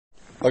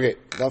Okay,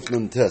 Daf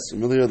Nun Tes.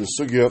 Familiar the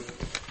sugya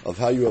of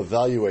how you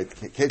evaluate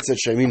Ketzet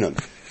Sheminon.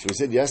 So we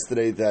said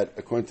yesterday that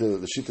according to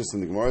the Shittas in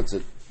the Gemara, it's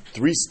a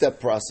three-step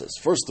process.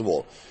 First of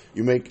all,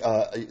 you make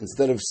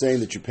instead of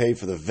saying that you pay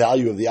for the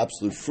value of the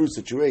absolute fruits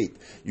that you ate,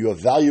 you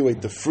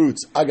evaluate the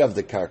fruits agav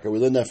the karka. We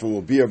learned that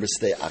from Ubir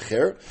B'stei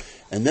Acher.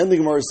 And then the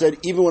Gemara said,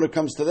 even when it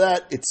comes to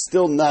that, it's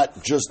still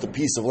not just a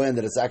piece of land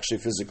that it's actually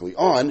physically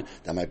on.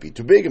 That might be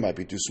too big, it might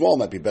be too small, it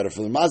might be better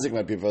for the mazik, it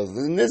might be better for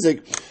the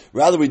nizik.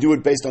 Rather, we do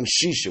it based on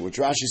shisha, which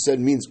Rashi said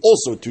means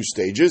also two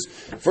stages.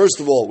 First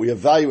of all, we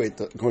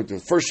evaluate, according to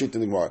the first sheet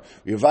in the Gemara,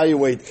 we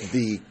evaluate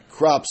the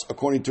crops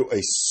according to a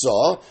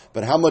saw,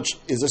 but how much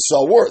is a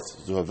saw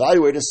worth? To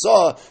evaluate a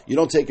saw, you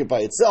don't take it by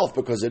itself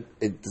because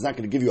it's not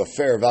going to give you a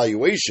fair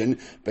valuation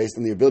based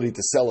on the ability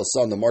to sell a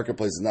saw in the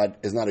marketplace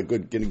is not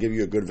going to give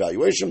you a good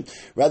valuation.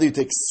 Rather, you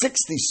take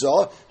 60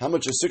 saw. How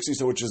much is 60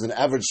 saw, which is an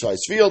average size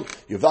field?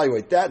 You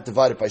evaluate that,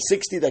 divide it by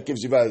 60, that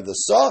gives you value of the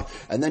saw,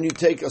 and then you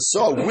take a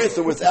saw with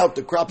or without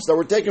the crops that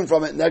were taken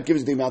from it, and that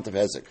gives you the amount of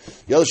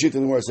hezek. The other sheet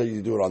in the Gemara said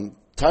you do it on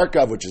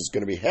Tarkav, which is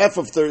going to be half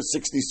of 60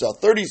 saw,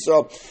 30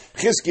 saw.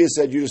 Chizkiah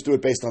said you just do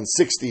it based on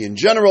 60 in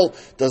general.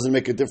 Doesn't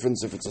make a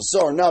difference if it's a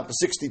saw or not, but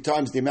 60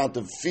 times the amount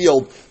of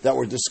field that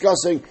we're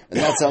discussing, and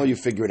that's how you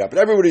figure it out. But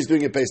everybody's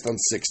doing it based on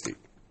 60.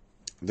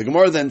 The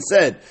Gemara then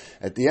said,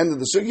 at the end of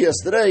the sugi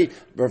yesterday,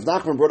 Rav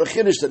Nachman brought a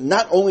chiddush that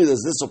not only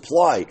does this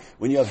apply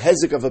when you have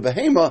hezek of a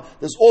behema,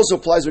 this also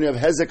applies when you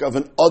have hezek of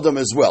an adam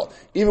as well.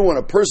 Even when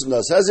a person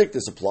does hezek,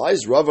 this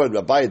applies. Rava and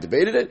Rabbi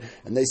debated it,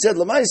 and they said,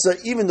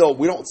 Lamaisa, even though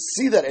we don't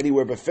see that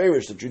anywhere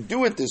beferish, that you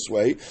do it this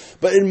way,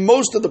 but in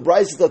most of the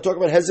brises that talk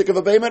about hezek of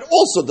a behema, it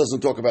also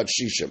doesn't talk about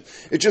shishim.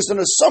 It's just an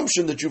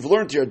assumption that you've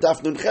learned here,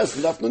 Daf Nun Ches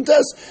and Daf Nun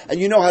Tes, and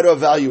you know how to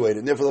evaluate it.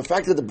 And therefore, the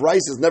fact that the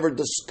brises never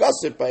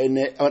discuss it by an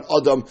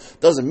adam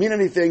doesn't mean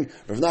anything.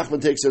 Rav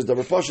Nachman takes as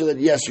Davar Pasha that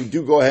yes, you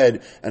do go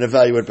ahead and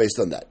evaluate based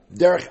on that.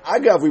 Derech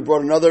Agav, we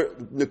brought another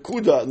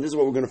Nakuda, and this is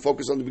what we're going to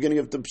focus on at the beginning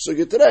of the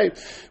Sugya today,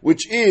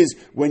 which is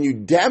when you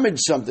damage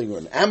something, or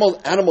an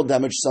animal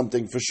damage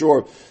something for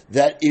sure,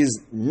 that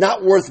is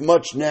not worth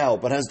much now,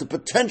 but has the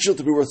potential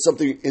to be worth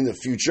something in the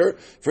future.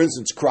 For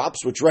instance,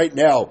 crops, which right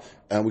now,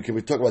 and we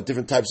talk about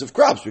different types of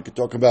crops. We could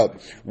talk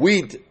about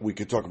wheat, we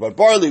could talk about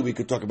barley, we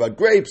could talk about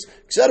grapes,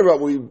 etc.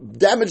 We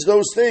damage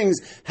those things.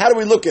 How do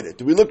we look at it?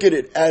 Do we look at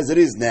it as it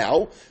is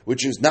now,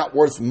 which is not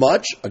worth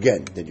much?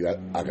 Again, then you have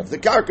agav the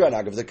karka, and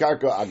agav the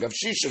karka, agav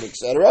shishim,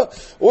 etc.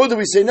 Or do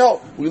we say,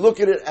 no, we look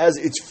at it as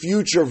its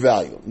future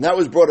value? And that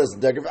was brought as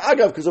the agav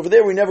agav, because over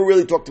there we never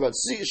really talked about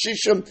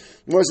shishim.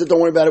 Gemara said, don't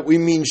worry about it, we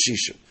mean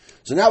shishim.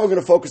 So now we're going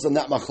to focus on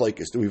that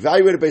machlokes. Do we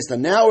evaluate it based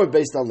on now or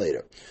based on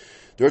later?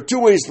 There are two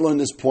ways to learn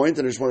this point,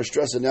 and I just want to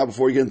stress it now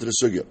before we get into the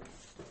sugya.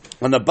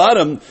 On the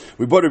bottom,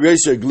 we brought Rabbi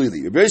Yosef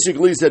Glili. Rabbi Yosef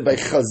Glili said by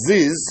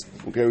chaziz,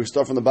 okay, we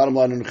start from the bottom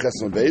line in the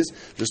Chesed Beis,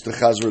 just to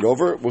chazr it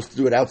over. We'll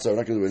do it outside, we're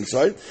not going to do it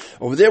inside.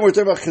 Over there, we're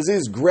talking about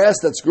chaziz, grass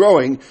that's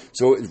growing.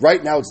 So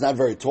right now, it's not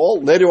very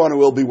tall. Later on, it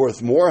will be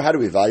worth more. How do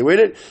we evaluate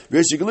it?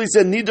 Rabbi Yosef Glili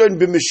said, nidon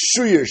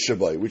b'meshuyir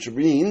shabai, which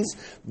means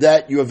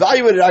that you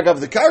evaluate it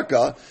agav the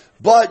karka,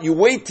 but you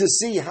wait to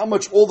see how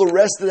much all the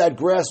rest of that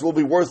grass will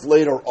be worth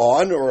later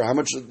on, or how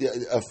much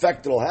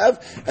effect it'll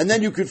have, and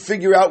then you could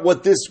figure out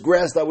what this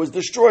grass that was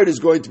destroyed is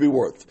going to be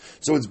worth.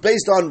 So it's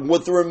based on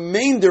what the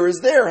remainder is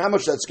there, how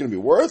much that's going to be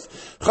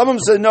worth. Chamam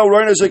said, no,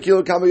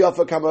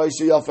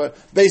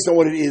 based on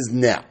what it is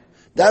now.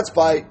 That's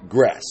by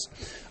grass.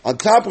 On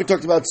top, we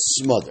talked about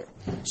smother.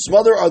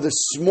 Smother are the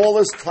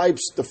smallest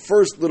types, the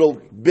first little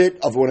bit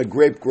of when a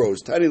grape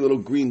grows. Tiny little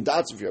green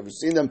dots, if you've ever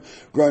seen them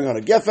growing on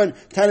a geffen,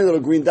 tiny little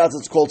green dots,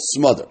 it's called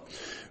smother.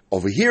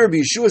 Over here, Rabbi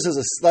Yeshua says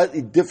a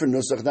slightly different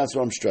nusach, and that's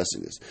why I'm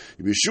stressing this.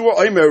 Rabbi Yeshua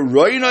oimer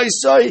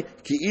roinaisai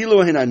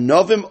ki'ilu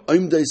hinanovim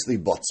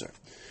oimdeisli botzer.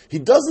 He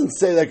doesn't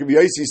say like Rabbi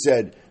Yossi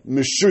said,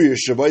 Meshuyah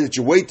Shabbai, that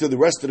you wait till the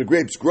rest of the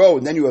grapes grow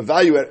and then you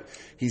evaluate.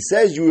 He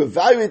says you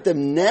evaluate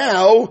them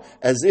now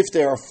as if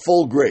they are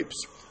full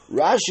grapes.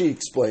 Rashi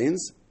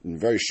explains, in a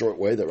very short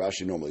way that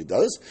Rashi normally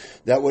does,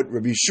 that what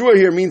Rabbi Yeshua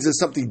here means is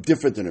something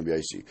different than Rabbi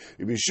Yossi.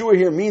 Rabbi Yeshua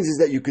here means is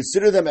that you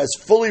consider them as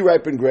fully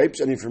ripened grapes,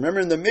 and if you remember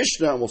in the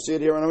Mishnah, and we'll see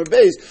it here on our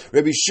base,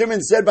 Rabbi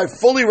Shimon said by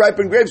fully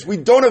ripened grapes, we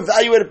don't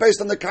evaluate it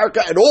based on the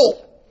karka at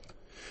all.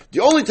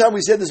 The only time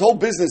we said this whole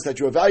business that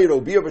you evaluate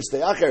Obiyah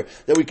B'stei Acher,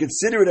 that we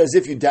consider it as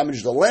if you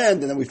damage the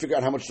land, and then we figure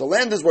out how much the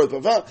land is worth,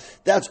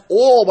 that's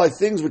all by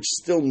things which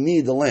still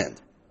need the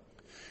land.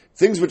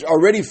 Things which are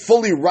already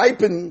fully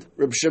ripened,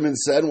 Reb Shimon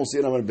said, and we'll see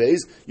it on the base,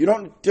 you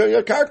don't do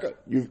your karka.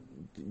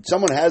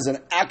 Someone has an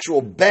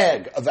actual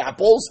bag of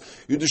apples,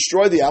 you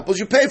destroy the apples,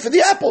 you pay for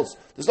the apples.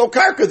 There's no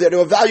karka there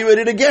to evaluate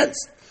it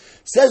against.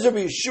 Says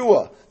Rabbi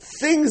Yeshua,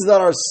 things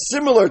that are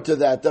similar to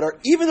that are,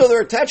 even though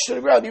they're attached to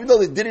the ground, even though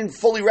they didn't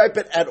fully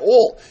ripen at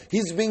all,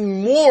 he's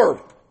being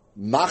more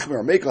machmer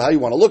or mekel, how you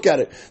want to look at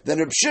it, than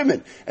Reb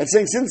Shimon, and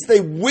saying since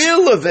they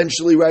will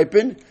eventually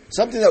ripen,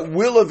 something that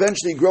will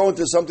eventually grow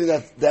into something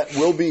that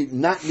will be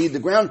not need the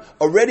ground,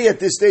 already at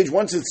this stage,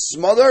 once it's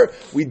smother,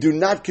 we do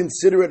not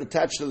consider it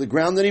attached to the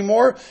ground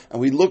anymore, and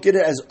we look at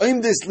it as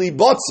oimdis li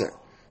botzer.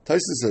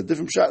 Tyson said a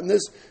different shot in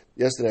this.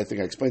 Yesterday, I think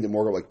I explained it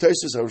more like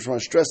Taisus. I just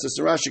want to stress this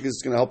in Rashi because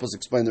it's going to help us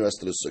explain the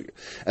rest of the sugya.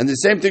 And the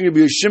same thing would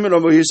be Shimon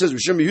over here. Says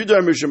Rishim Yehuda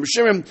and Rishim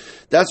Shimon.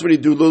 That's when you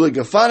do Lula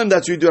Gafanim.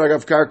 That's when you do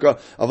Agav Karka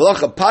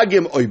Avalacha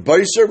Pagim Oy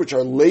Beiser, which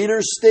are later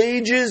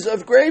stages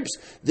of grapes.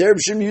 There,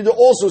 Rishim Yehuda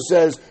also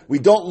says we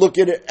don't look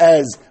at it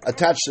as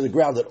attached to the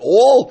ground at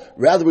all.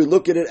 Rather, we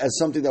look at it as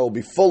something that will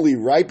be fully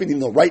ripened, even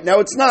though right now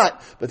it's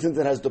not. But since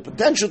it has the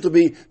potential to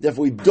be,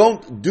 therefore we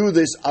don't do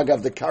this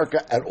Agav the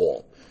Karka at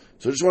all.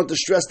 So I just wanted to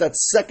stress that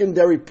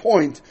secondary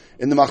point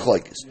in the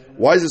machlokes.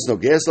 Why is this no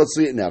gas? Let's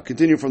see it now.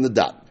 Continue from the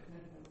dot.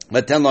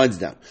 About 10 lines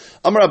down.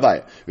 Amar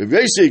Abaye, Rabbi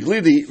Yosei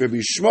Glidi,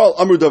 Rabbi Shmuel,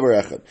 Amru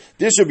Davar Echad.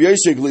 This Rabbi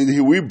Yosei Glidi,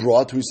 who we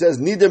brought, who says,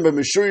 Nidem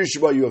b'meshur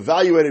yeshiva, you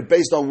evaluate it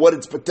based on what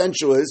its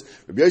potential is.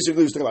 Rabbi Yosei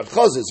Glidi was talking about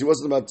chazes. He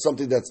wasn't about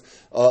something that's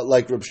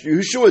like Rabbi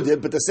Yehoshua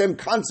did, but the same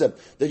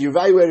concept that you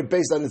evaluate it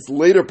based on its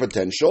later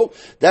potential.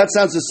 That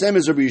sounds the same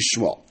as Rabbi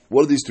Shmuel.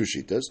 What are these two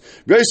shitas?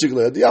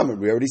 Basically, we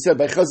already said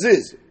by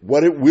chaziz,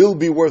 what it will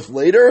be worth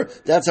later,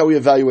 that's how we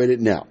evaluate it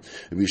now.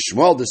 Rabbi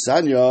Shmuel the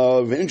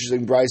Sanya, an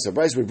interesting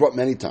brisa we brought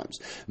many times.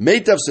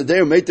 Meitav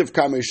Sadeu, Meitav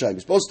Karmei Shayim. You're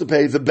supposed to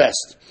pay the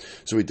best.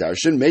 So we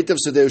darshan, Meitav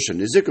Sadeu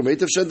Shanizik, or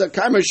Meitav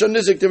Karmei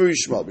Shanizik to Rabbi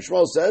Shmuel. Rabbi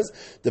Shmuel says,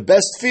 the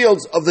best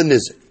fields of the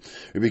Nizik.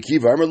 Rabbi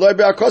Kiva,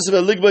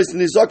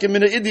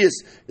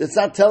 it's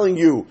not telling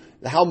you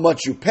how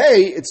much you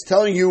pay, it's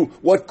telling you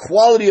what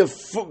quality of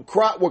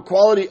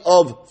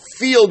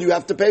field you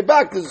have to pay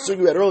back. This is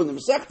something you had earlier in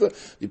the Masechta.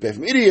 You pay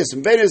from Idias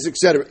and Vedas,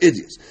 etc.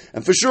 Idias.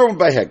 And for sure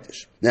by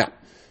Hegdish. Now,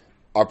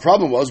 our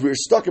problem was we were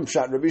stuck in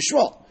Pshat Rabbi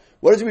Shmuel.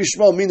 What does Rabbi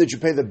Shmuel mean that you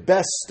pay the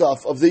best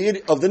stuff of the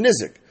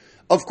Nizik?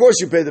 Of course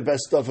you pay the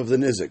best stuff of the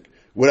Nizik.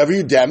 Whatever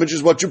you damage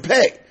is what you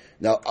pay.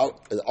 Now,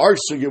 our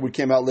sugya, we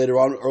came out later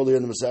on, earlier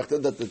in the Masechta,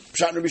 that the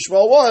Pshat Rabbi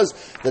Shmuel was,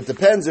 that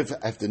depends if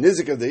the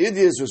Nizik of the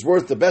Idias was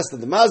worth the best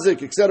of the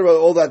Mazik, etc.,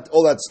 all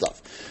that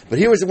stuff. But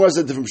here was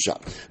a different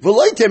Pshat.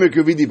 V'loi temer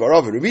Ravidi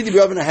Baravin. Ravidi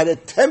Baravin had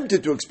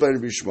attempted to explain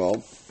Rabbi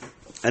Shmuel,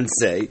 and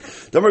say,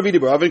 we're talking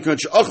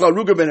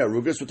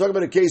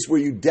about a case where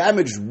you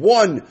damaged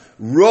one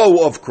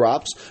row of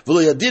crops, you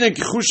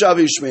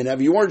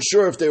weren't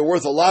sure if they were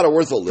worth a lot or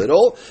worth a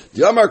little.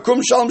 That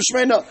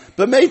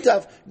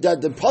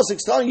the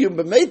pasuk's telling you,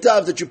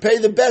 that you pay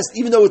the best,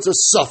 even though it's a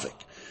suffix.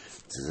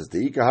 So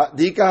Ravidi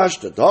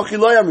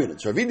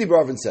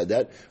Baravin said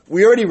that.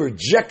 We already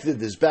rejected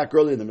this back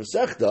early in the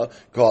Masechta,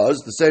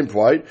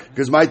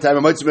 because my time I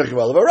might of a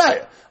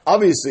raya.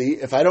 Obviously,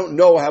 if I don't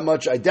know how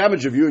much I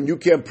damage of you and you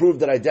can't prove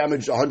that I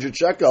damaged 100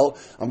 shekel,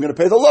 I'm going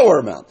to pay the lower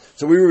amount.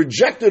 So we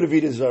rejected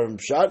Ravidi Baravin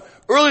Pshat.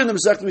 Earlier in the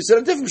Masechta, we said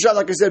a different Pshat,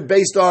 like I said,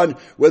 based on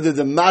whether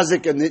the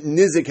Mazik and the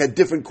Nizik had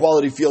different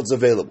quality fields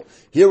available.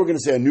 Here we're going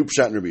to say a new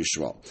Pshat in Rabbi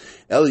Shmuel.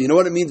 Eli, you know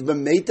what it means,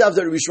 B'meitav,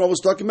 that Rabbi Shmuel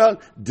was talking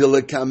about?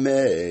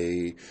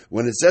 Dilakameh.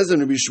 When it says in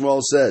Rabbi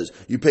Shmuel says,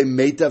 you pay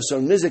Meitav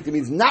some Nizik, it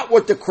means not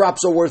what the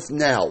crops are worth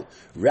now,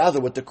 rather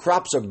what the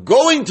crops are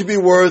going to be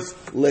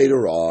worth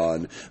later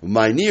on.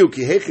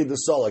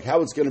 Like how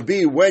it's going to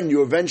be when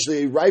you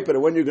eventually ripen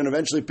and when you're going to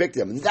eventually pick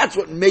them. And that's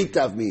what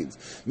Meitav means.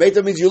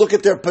 Meitav means you look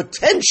at their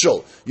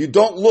potential. You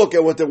don't look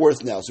at what they're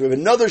worth now. So we have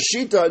another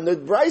Shita in the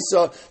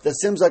Brisa that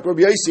seems like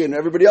Rabbi Yossi and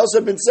everybody else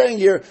have been saying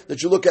here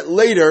that you look at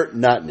later,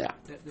 not now.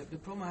 The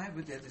problem I have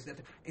with that is that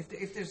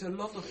if there's a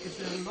lot of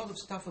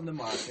stuff on the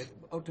market,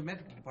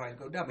 automatically the price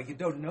go down. But you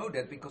don't know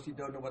that because you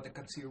don't know what the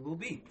katsir will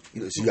be.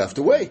 So you have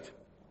to wait.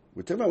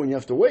 We're talking about when you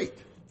have to wait.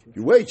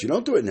 You wait. You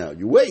don't do it now.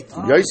 You wait.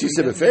 Rabbi Yossi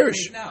said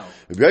beferish.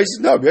 Rabbi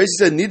Yossi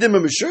said nidim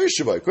and mishur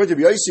shavai. According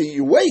to Rabbi Yossi,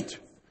 you wait.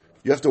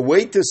 You have to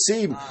wait to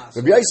see. Rabbi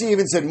Yossi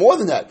even said more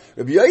than that.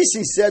 Rabbi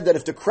Yossi said that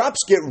if the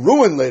crops get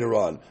ruined later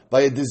on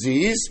by a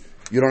disease,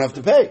 you don't have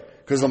to pay.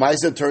 Because the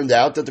Maisa turned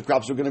out that the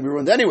crops were going to be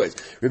ruined anyways.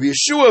 Rabbi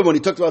Yeshua, when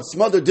he talked about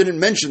smother, didn't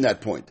mention that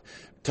point.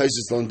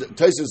 Taisus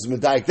is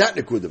medayik that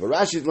nekuda, but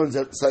Rashi learns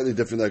that slightly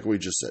different, like we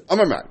just said.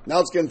 Amar Mar. Now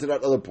let's get into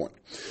that other point.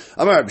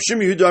 Amar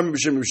B'Shim Yehuda,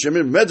 B'Shim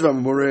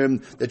Medvam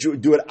Murim, that you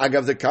do it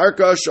agav the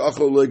karka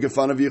she'achol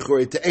legefanav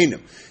yichurei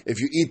te'enim. If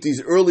you eat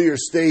these earlier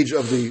stage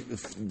of the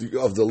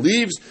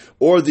leaves,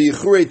 or the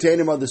yichurei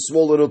te'enim are the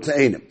small little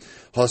te'enim.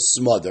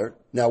 Hasmother.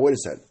 Now wait a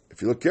second.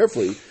 If you look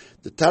carefully,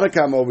 the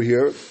Tanakam over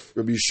here,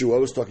 Rabbi Yeshua,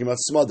 was talking about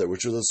smother,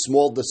 which is the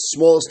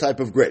smallest type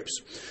of grapes.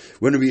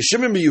 When Rabbi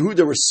Shimon ben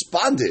Yehuda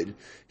responded,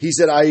 he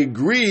said, I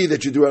agree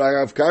that you do it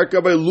agav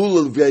karka by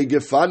lulav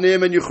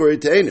gefanim and yichurei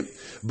te'enim.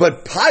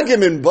 But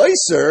pagim and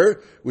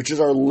beiser, which is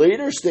our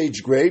later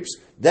stage grapes,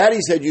 that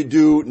he said you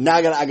do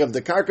nagan agav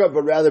the karka,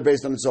 but rather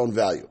based on its own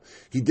value.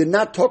 He did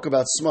not talk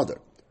about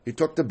smother. He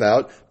talked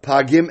about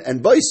pagim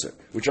and beiser,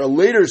 which are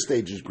later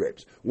stages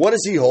grapes. What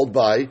does he hold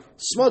by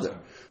smother?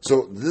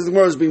 So this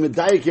Gemara is being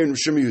medayik here in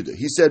Shimon Yehuda.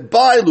 He said,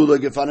 "By lula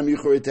gefanim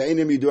yichurei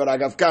te'enim yidu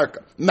agav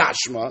karka."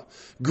 Mashma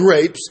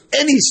grapes,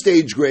 any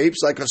stage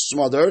grapes like a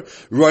smother,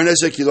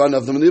 roines ekilon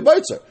of them in the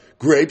baitzer.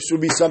 Grapes would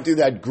be something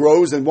that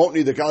grows and won't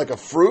need the like a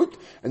fruit,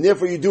 and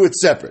therefore you do it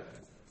separate.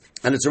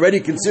 And it's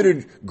already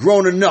considered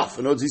grown enough.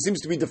 In other words, he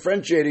seems to be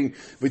differentiating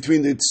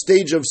between the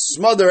stage of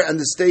smother and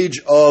the stage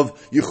of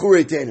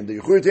yichurei te'enim. The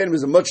yichurei te'enim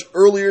is a much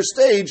earlier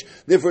stage,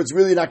 therefore it's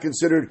really not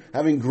considered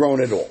having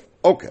grown at all.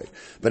 Okay,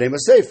 but Ema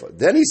Seifa.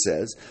 Then he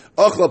says,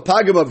 Achla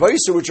Pagama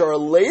Vaisa, which are a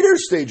later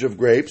stage of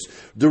grapes,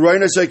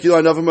 Duraina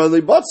Sekila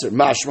Navamali Butzer,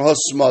 Mashma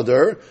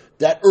Smother,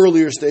 that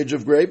earlier stage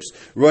of grapes,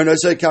 Raina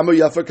Sei Kama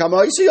Yafa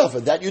Kama Isi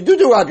Yafa, that you do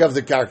Agav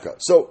the Karka.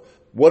 So,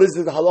 what is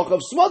the halacha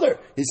of smother?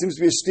 He seems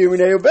to be a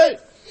steering Obey.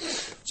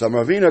 So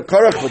Ravina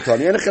Karach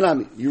Vatani and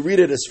Chanami. You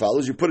read it as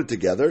follows. You put it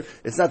together.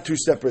 It's not two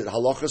separate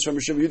halachas from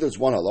Rishon Yehuda. It's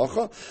one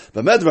halacha.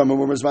 But Medvar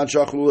Mumazman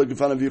Shachlu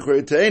Legefan of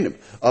Yichurei Teinim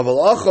of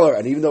Alachar.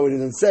 And even though he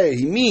didn't say,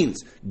 he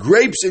means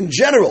grapes in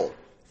general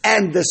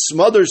and the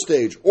smother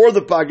stage or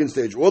the pagan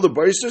stage or the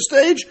barista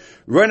stage.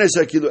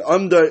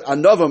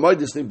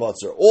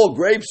 All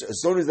grapes,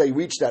 as soon as they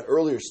reach that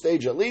earlier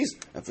stage, at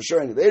least, and for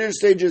sure in the later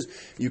stages,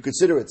 you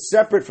consider it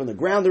separate from the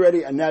ground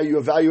already, and now you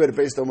evaluate it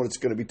based on what it's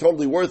going to be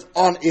totally worth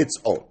on its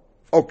own.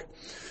 Okay.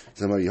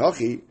 So what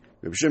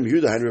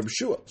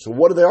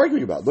are they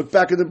arguing about? Look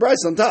back at the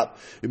Bryce on top.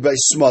 By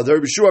smother,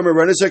 and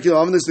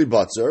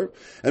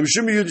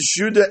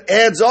Yehuda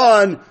adds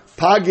on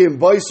Pagim,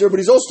 Beiser, but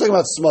he's also talking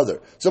about smother.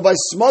 So by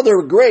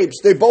smother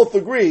grapes, they both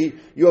agree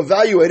you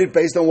evaluate it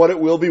based on what it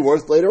will be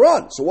worth later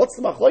on. So what's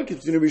the machlokes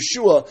between Rabbi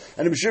Yeshua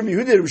and Rabbi Shimon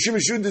Yehuda? Rabbi Shimon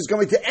Yehuda is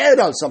going to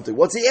add on something.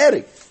 What's he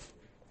adding?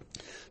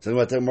 So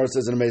the Gemara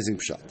says an amazing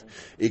pshat.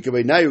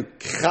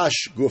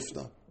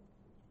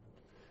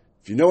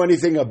 If you know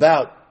anything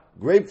about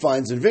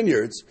grapevines and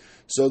vineyards,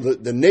 so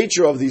the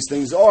nature of these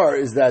things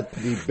is that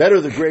the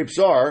better the grapes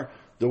are,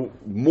 the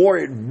more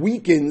it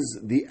weakens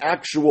the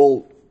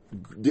actual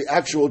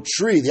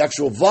tree, the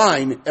actual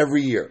vine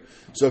every year.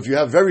 So if you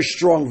have very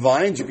strong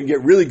vines, you can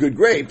get really good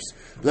grapes.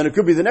 Then it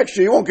could be the next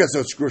year you won't get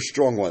so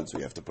strong ones. So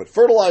you have to put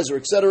fertilizer,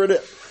 etc. So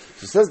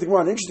it says the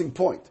Gemara, an interesting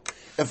point.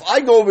 If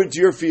I go over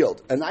to your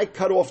field and I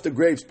cut off the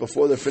grapes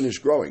before they're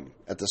finished growing,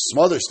 at the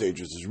smother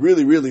stages, is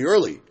really, really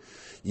early.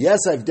 Yes,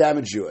 I've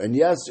damaged you, and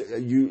yes,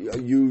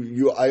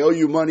 I owe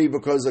you money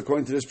because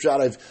according to this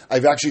pshat,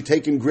 I've actually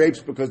taken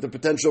grapes because the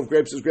potential of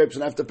grapes is grapes,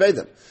 and I have to pay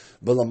them.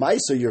 But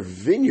Lamaisa, your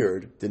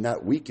vineyard did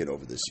not weaken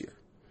over this year,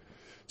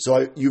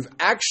 so you've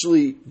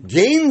actually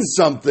gained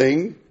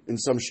something in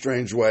some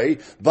strange way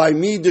by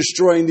me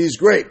destroying these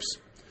grapes.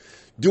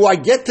 Do I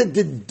get to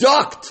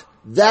deduct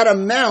that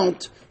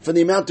amount for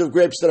the amount of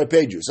grapes that I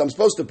paid you? So I'm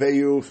supposed to pay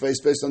you,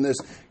 based on this,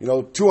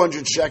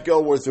 200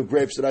 shekel worth of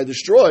grapes that I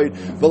destroyed.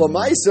 But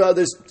Lamaisa,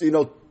 there's,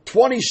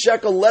 20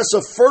 shekel less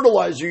of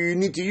fertilizer you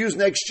need to use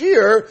next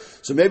year,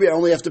 so maybe I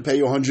only have to pay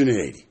you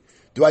 180.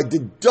 Do I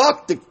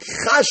deduct the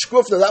chash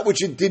gufna, that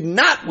which it did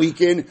not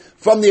weaken,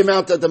 from the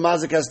amount that the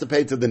mazik has to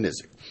pay to the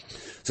nizik?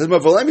 Says,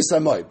 but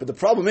the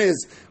problem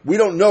is, we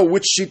don't know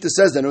which shita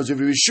says that. If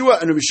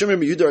Yeshua and Rabbi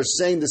Shimon Yehuda are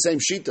saying the same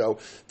shita,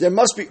 there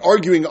must be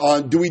arguing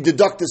on, do we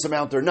deduct this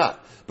amount or not?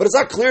 But it's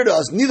not clear to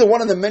us. Neither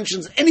one of them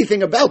mentions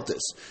anything about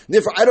this.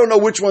 Therefore, I don't know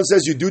which one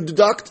says you do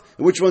deduct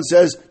and which one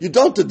says you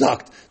don't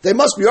deduct. They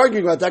must be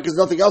arguing about that because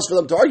there's nothing else for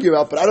them to argue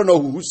about, but I don't know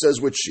who says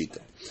which shita.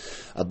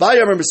 I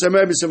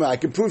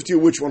can prove to you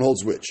which one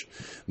holds which.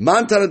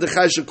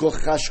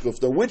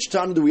 Which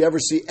time do we ever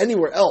see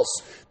anywhere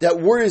else that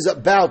worries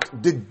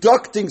about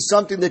deducting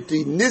something that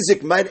the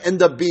nizik might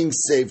end up being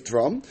saved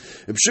from?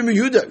 Shimon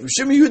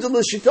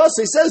Yehuda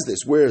says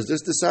this. Where is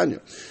this? The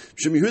Sanya.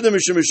 Shimon Yehuda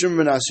Mishim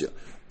Menasya.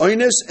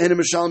 Oinus and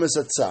Mishalmes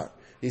Atzar.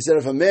 He said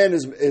if a man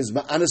is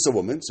ma'anis a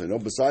woman, so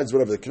besides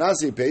whatever the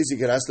knas he pays, he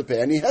has to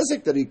pay any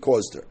hezek that he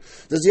caused her.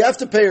 Does he have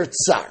to pay her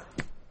tsar?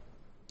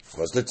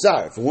 Because the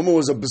tsar. If a woman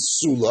was a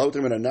basula, we're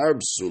talking about a nar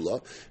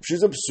basula, if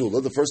she's a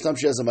basula, the first time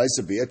she has a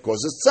ma'asabiyah, it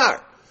causes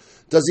tsar.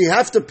 Does he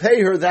have to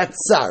pay her that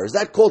tsar? Is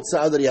that called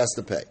tsar that he has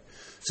to pay?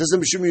 Says the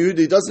Mishum Yehudi,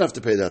 he doesn't have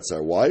to pay that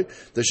tsar. Why?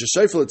 The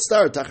sheshayfel at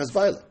tsar tachas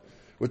vayla.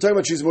 We're talking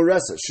about she's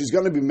Moresa. She's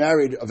going to be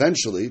married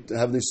eventually to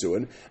have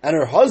Nisuin, and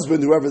her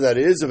husband, whoever that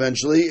is,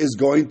 eventually is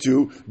going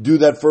to do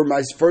that for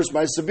my first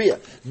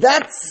Ma'asabiyah.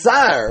 That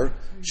tsar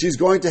she's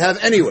going to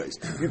have anyways.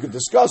 You can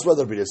discuss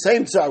whether it be the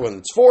same tsar, whether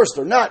it's forced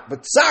or not,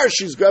 but tsar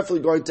she's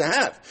definitely going to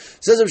have.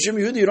 Says of Shem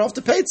Yehudi, you don't have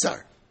to pay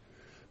tsar.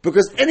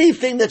 Because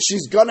anything that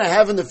she's going to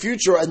have in the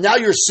future, and now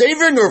you're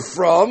saving her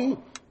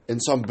from, in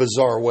some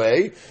bizarre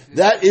way,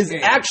 that is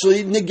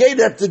actually negated,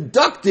 that's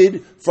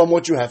deducted from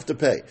what you have to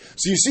pay.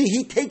 So you see,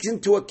 he takes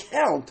into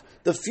account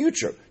the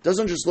future.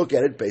 Doesn't just look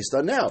at it based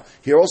on now.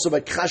 Here also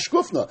by Chash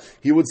Gufna,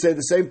 he would say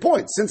the same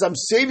point. Since I'm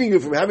saving you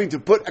from having to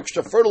put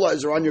extra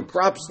fertilizer on your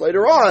crops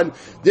later on,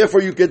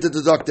 therefore you get to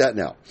deduct that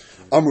now.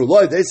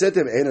 Amrullah, they said to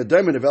him, Ein a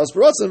diamond of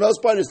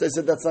Elspinus. They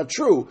said that's not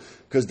true,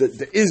 because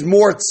there is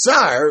more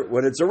tsar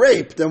when it's a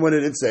rape than when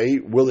it's a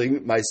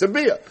willing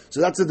Maisabiyah. So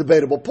that's a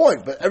debatable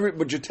point, but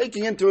you're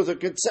taking into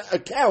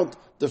account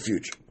the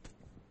future.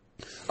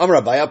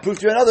 Rabbi, I'll prove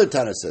to you another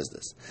Tana says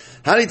this.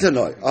 There's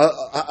another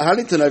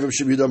Tana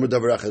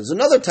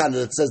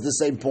that says the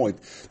same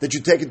point, that you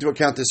take into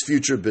account this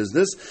future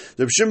business.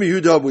 The Rabbi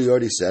Yehuda, we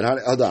already said.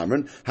 Rabbi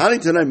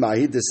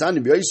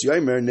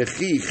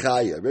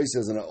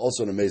says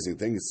also an amazing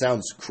thing. It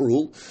sounds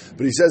cruel,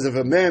 but he says if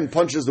a man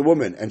punches the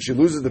woman and she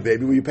loses the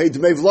baby, will you pay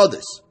Dmei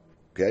Vladis?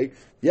 Okay?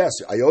 Yes,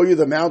 I owe you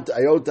the amount,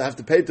 I have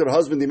to pay to the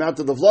husband the amount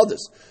of the vladis.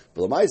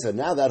 But Lamaisa,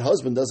 now that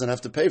husband doesn't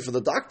have to pay for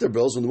the doctor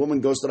bills when the woman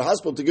goes to the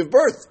hospital to give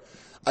birth.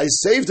 I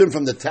saved him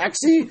from the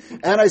taxi,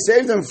 and I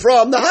saved him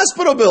from the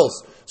hospital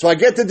bills. So I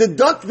get to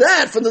deduct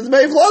that from the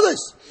Dmei Vladis.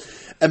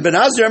 And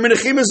Benazir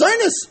Menachim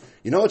Zainis.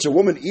 You know what a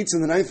woman eats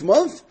in the 9th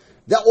month?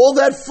 That all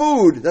that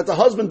food that the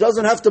husband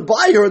doesn't have to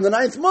buy her in the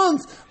 9th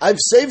month, I've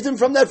saved him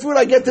from that food,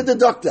 I get to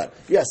deduct that.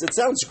 Yes, it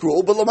sounds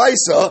cruel, but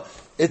Lamaisa,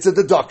 it's a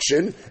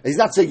deduction. He's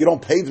not saying you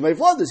don't pay the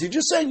Mevladas. He's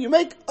just saying you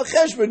make a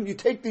cheshbon, you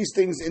take these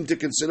things into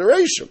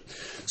consideration.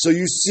 So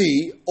you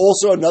see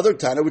also another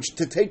Tana which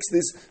takes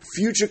these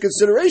future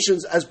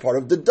considerations as part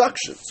of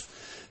deductions.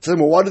 So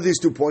then, what are these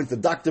 2 points? The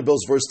doctor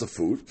bills versus the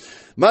food.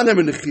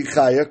 If you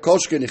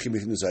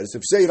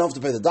say you don't have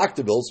to pay the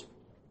doctor bills,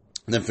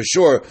 then for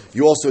sure,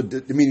 you also, you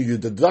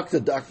deduct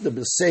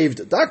the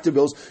saved doctor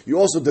bills, you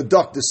also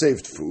deduct the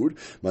saved food.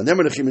 But the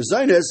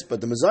Mezainis,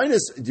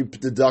 you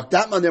deduct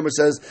that. Manemer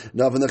says,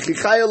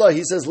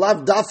 he says,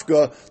 Lav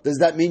Dafka, does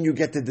that mean you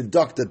get to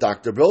deduct the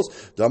doctor bills?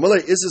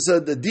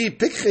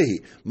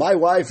 My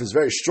wife is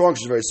very strong,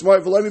 she's very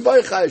smart,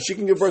 she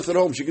can give birth at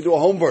home, she can do a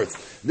home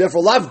birth.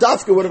 Therefore, Lav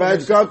Dafka would have had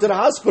to go to the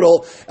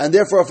hospital, and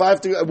therefore, if I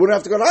wouldn't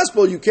have to go to the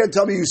hospital, you can't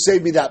tell me you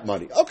saved me that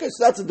money. Okay,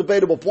 so that's a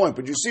debatable point,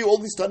 but you see all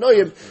these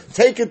Tanoim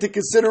take into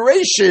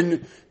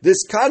consideration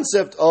this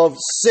concept of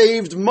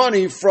saved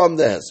money from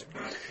the Hezek.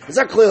 It's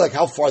not clear like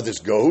how far this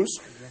goes.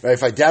 Right?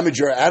 If I damage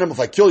your animal, if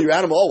I kill your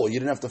animal, you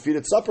didn't have to feed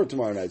it supper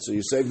tomorrow night, so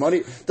you save money.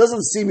 It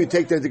doesn't seem you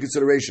take that into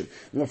consideration.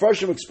 And the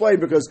Mepharshim explained,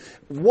 because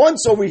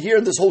once over here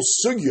in this whole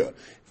sugya,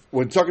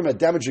 when talking about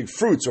damaging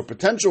fruits or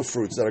potential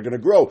fruits that are going to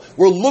grow,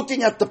 we're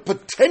looking at the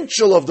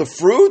potential of the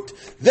fruit,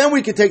 then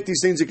we can take these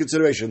things into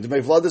consideration. The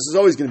Mevladas is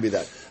always going to be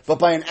that. But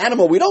by an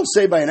animal, we don't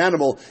say by an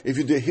animal,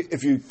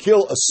 if you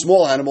kill a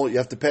small animal, you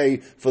have to pay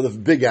for the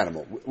big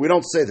animal. We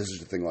don't say this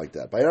is a thing like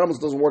that. By animals,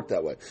 it doesn't work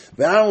that way.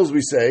 By animals,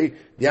 we say,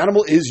 the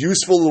animal is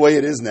useful the way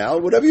it is now.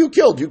 Whatever you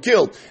killed, you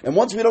killed. And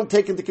once we don't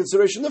take into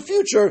consideration the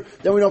future,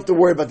 then we don't have to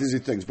worry about these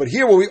things. But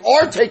here, where we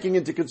are taking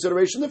into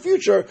consideration the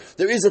future,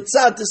 there is a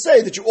tzad to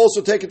say that you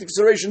also take into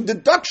consideration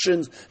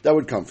deductions that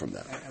would come from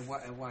that. And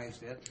why is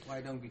that?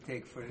 Why don't we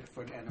take for an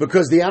animal?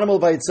 Because the animal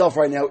by itself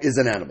right now is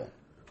an animal.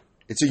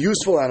 It's a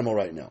useful animal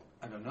right now.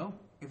 I don't know.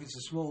 If it's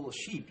a small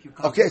sheep, you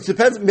can't. Okay, it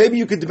depends. Maybe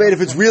you could debate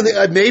if it's really.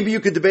 Maybe you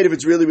could debate if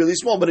it's really, really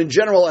small. But in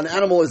general, an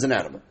animal is an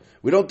animal.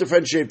 We don't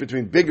differentiate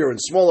between bigger and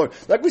smaller.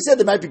 Like we said,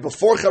 there might be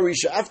before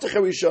charisha, after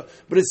charisha,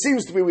 but it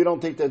seems to me we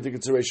don't take that into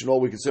consideration. All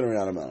we consider an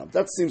animal.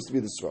 That seems to be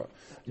the svar.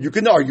 You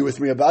can argue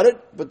with me about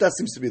it, but that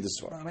seems to be the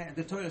svar. I mean,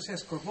 the Torah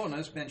says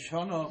korbanos ben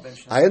shana ben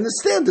shana. I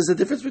understand. There's a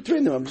difference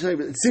between them. I'm just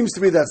saying, it seems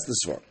to me that's the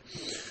svar.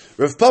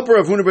 Rav Papa,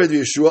 Rav Huna bar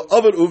Yeshua,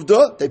 Avad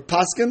Uvda, they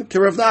paskin ke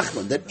Rav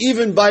Nachman, that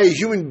even by a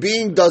human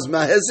being does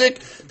mahezik,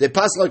 they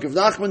paskin like Rav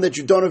Nachman, that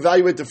you don't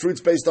evaluate the fruits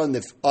based on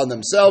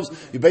themselves,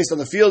 you based on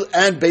the field,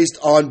 and based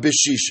on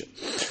Bishisha.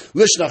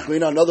 Lish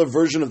Nachmina, another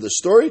version of the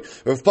story,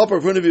 Rav Papa,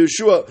 Rav Huna bar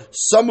Yeshua,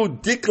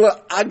 Samu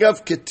Dikla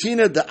Agav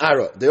Ketina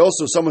Da'ara.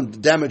 Someone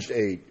damaged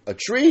a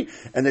tree,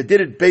 and they did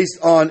it based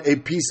on a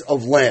piece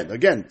of land.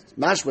 Again,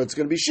 mashma, it's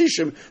going to be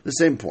Shishim, the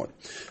same point.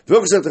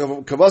 When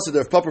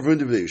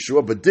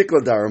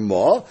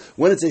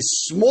it's a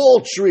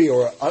small tree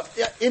or an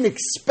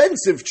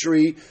inexpensive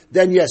tree,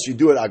 then yes, you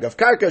do it agav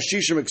karka,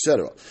 shishim,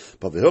 etc.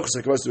 But remember,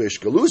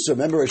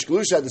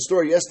 Eshkalusha had the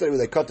story yesterday where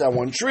they cut down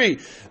one tree.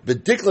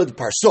 But diklad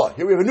parsah.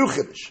 Here we have a new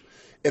chiddush.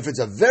 If it's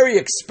a very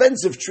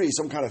expensive tree,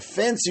 some kind of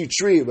fancy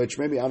tree, which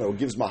maybe, I don't know,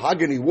 gives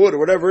mahogany wood or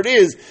whatever it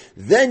is,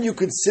 then you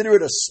consider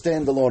it a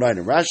standalone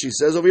item. Rashi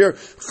says over here,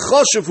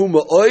 Choshev hu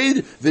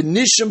ma'oid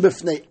v'nishim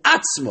b'fnei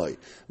atzmai.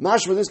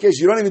 Mashma, in this case,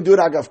 you don't even do it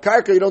agav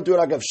karka, you don't do it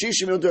agav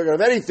shishim, you don't do it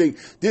agav anything.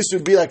 This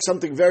would be like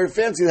something very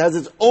fancy that has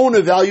its own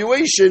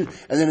evaluation,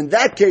 and then in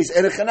that case,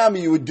 Erechanami,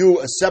 you would do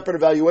a separate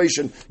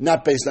evaluation,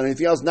 not based on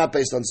anything else, not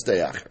based on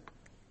steyach.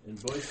 In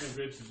boys and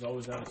grapes, it's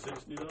always out of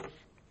 60, though?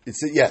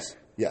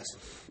 Yes.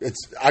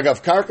 It's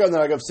agav karka and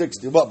then agav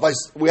 60. Well,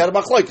 we had a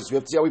machlokes. We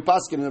have to see how we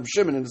paskin in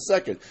Shimon in a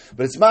second.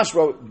 But it's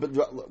mashma, but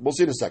we'll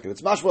see in a second.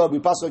 It's mashma we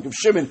paskin of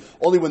Shimon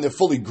only when they're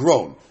fully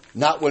grown,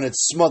 not when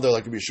it's smothered,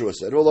 like Yeshua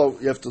said. Although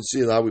you have to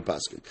see how we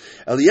paskin.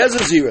 Eliezer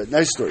Zira,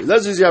 nice story.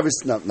 Eliezer Zira,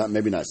 not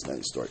maybe nice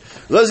story.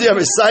 Eliezer Zira,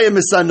 Messiah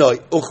Misanoi,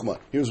 Uchma.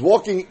 He was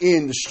walking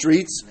in the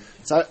streets,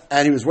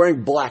 and he was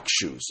wearing black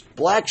shoes.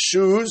 Black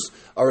shoes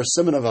are a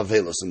simon of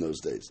Avelis in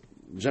those days.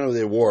 Generally,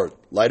 they wore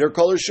lighter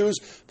color shoes.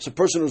 So a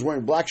person who was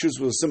wearing black shoes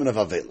was a simon of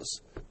Avelis.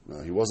 No,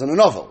 he wasn't a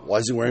novel. Why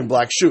is he wearing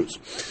black shoes? He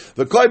was in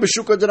the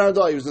Shukah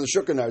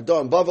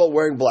Narda and Bavel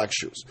wearing black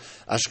shoes.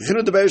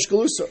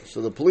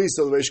 So the police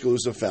of the Reish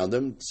Galusa found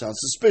him. Sounds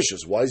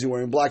suspicious. Why is he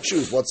wearing black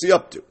shoes? What's he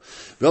up to?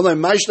 Why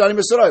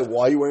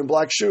are you wearing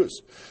black shoes?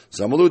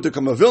 Oh, I'm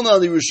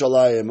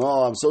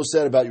so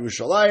sad about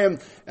Yerushalayim.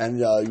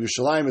 And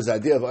Yerushalayim is the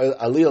idea of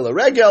Aliyah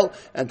L'Regel.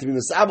 And to be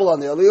misabel on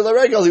the Aliyah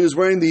L'Regel, he was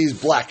wearing these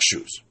black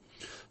shoes.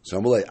 So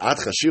I'm like, At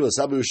Chashiva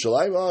Sabu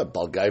Yerushalayim? Oh,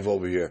 Balgaiva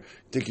over here.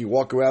 Think you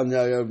walk around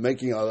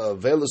making a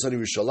veilus on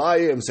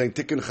Yerushalayim, saying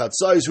Tikkun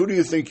Chatzais? Who do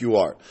you think you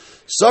are?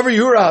 Savar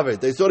Yurahavit.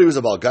 They thought he was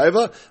a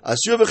Balgaiva.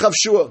 Asur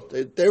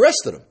v'chavshua. They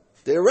arrested him.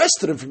 They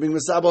arrested him for being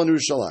Masaba on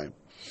Yerushalayim.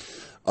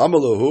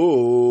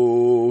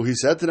 Amalahu, he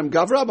said to them,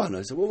 Gav Rabban.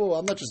 I said, whoa,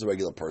 I'm not just a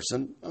regular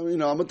person. I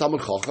mean, I'm a Talmud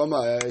Chacham.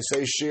 I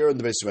say Shir in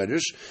the Beis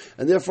Medrash,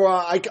 and therefore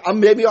I'm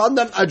maybe on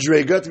that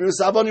Adrega to be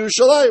Masaba on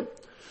Yerushalayim.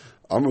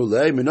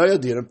 Amrulei,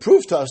 Minoyadin,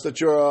 prove to us that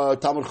you're a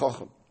Talmud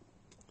Chacham.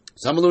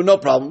 Samalu, no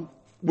problem.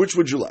 Which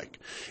would you like?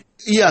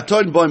 Oh,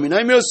 I'm going to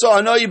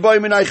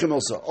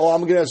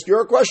ask you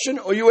a question,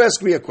 or you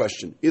ask me a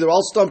question. Either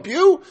I'll stump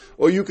you,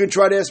 or you can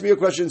try to ask me a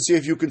question and see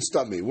if you can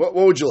stump me. What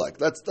would you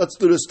like? Let's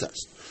do this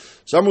test.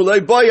 Samrulei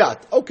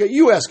Bayat. Okay,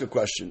 you ask a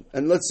question,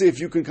 and let's see if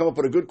you can come up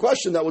with a good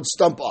question that would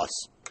stump us.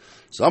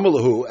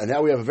 Samalahu, and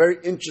now we have a very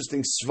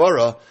interesting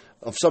svara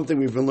of something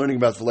we've been learning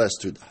about for the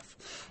last two daf.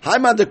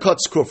 Haimad the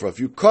cuts kufra. If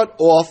you cut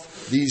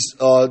off these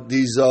tamarim,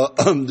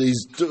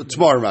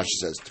 Rashi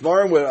says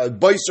tamarim with a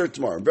beiser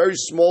tamarim, very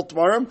small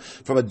tamarim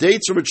from a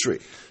dates from a tree.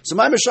 So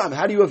my masham,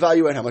 how do you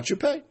evaluate how much you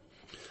pay?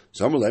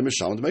 So I'm going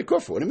masham to make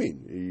kufra. What do you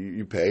mean?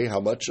 You pay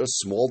how much a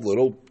small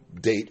little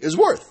date is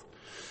worth.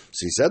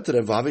 So he said to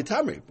them, Vavi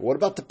Tamri. But what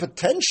about the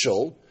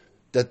potential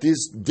that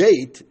this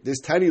date, this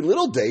tiny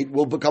little date,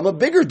 will become a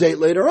bigger date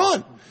later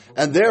on?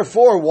 And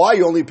therefore, why are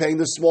you only paying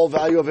the small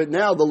value of it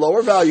now, the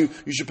lower value?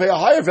 You should pay a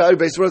higher value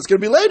based on what it's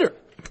going to be later.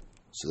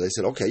 So they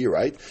said, okay, you're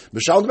right.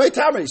 Mishal Dmei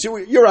Tamri. See,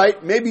 you're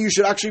right. Maybe you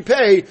should actually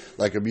pay,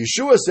 like Rabbi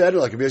Yeshua said, or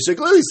like Rabbi Yosef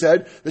Lili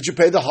said, that you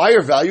pay the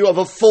higher value of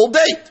a full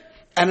date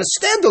and a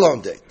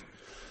standalone date.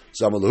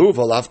 So Amalahu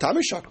Valav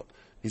Tami Shakal.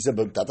 He said,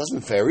 but that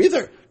doesn't fair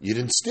either. You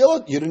didn't steal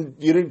it. You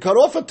didn't cut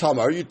off a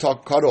tamar. You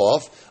cut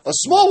off a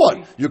small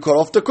one. You cut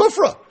off the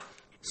kufra.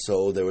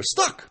 So they were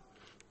stuck.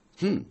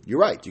 You're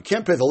right. You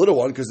can't pay the little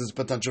one because there's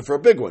potential for a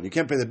big one. You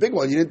can't pay the big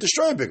one. You didn't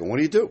destroy a big one. What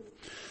do you do?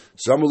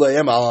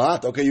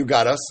 Okay, you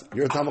got us.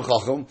 You're a Talmud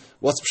Chacham.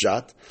 What's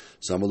pshat?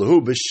 This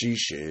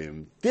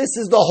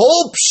is the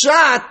whole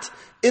pshat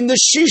in the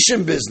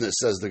shishim business,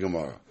 says the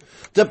Gemara.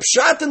 The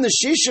pshat in the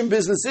shishim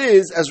business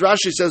is, as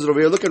Rashi says it over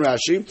here, look at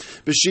Rashi,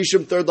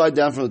 b'shishim, third line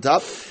down from the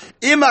top,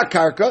 ima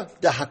karka,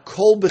 the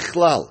hakol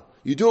bichlal.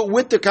 You do it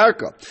with the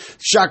karka.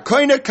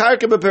 Shakoina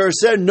karka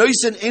b'peraser,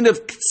 noisen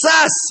inav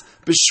ktsas,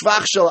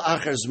 b'shvach shel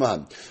acher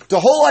zman. The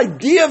whole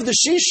idea of the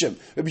shishim,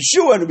 Rabbi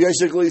Yeshua and Rabbi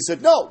Yosef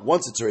said, no,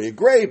 once it's already a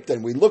grape,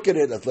 then we look at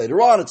it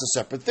later on, it's a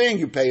separate thing,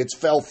 you pay its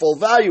full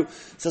value.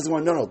 Says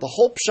no, the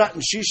whole pshat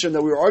and shishim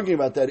that we were arguing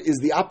about that is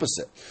the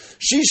opposite.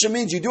 Shisha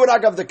means you do it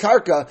agav the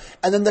karka,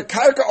 and then the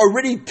karka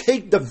already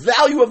the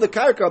value of the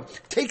karka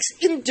takes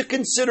into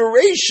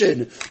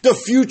consideration the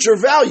future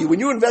value. When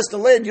you invest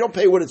in land, you don't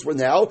pay what it's worth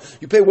now,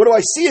 you pay what do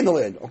I see in the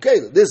land. Okay,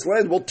 this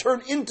land will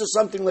turn into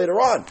something later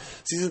on. So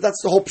he says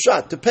that's the whole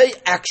pshat. To pay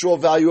actual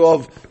value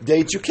of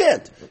dates, you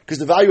can't, because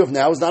the value of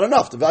now is not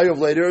enough. The value of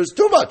later is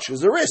too much,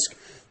 is a risk.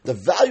 The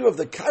value of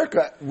the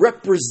karka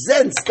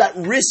represents that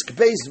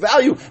risk-based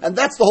value, and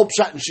that's the whole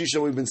pshat and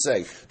shisha we've been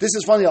saying. This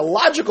is finally a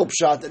logical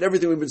pshat in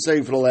everything we've been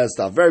saying for the last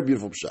time. Very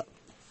beautiful pshat.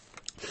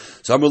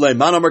 So they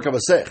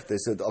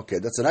said, okay,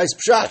 that's a nice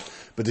pshat,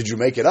 but did you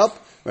make it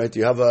up? Right? Do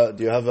you have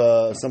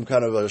some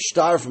kind of a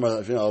star from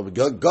a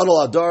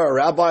Gadol Adar, a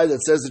rabbi that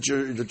says that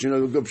you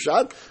know a good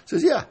pshat? He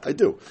says, yeah, I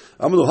do.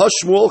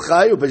 Shmuel's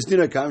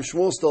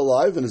still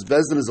alive and his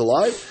bezdin is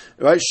alive.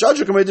 Right?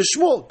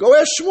 Shmuel. Go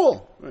ask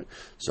Shmuel. Right?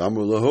 So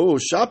Shmuel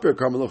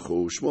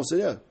said,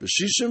 yeah,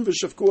 B'shishim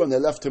v'shafku, and they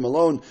left him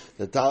alone.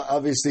 That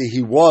obviously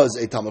he was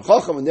a Talmud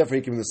Chacham, and therefore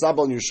he can be the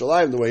Sabal in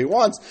Yerushalayim the way he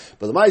wants.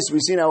 But the mice, we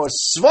see now a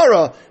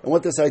svara and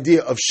what this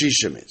idea of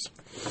shishim is.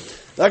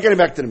 Now getting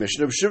back to the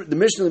Mishnah. The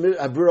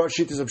Mishnah brought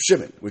shittas of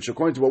Shimon, which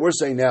according to what we're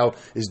saying now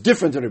is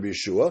different than Rabbi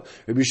Yeshua.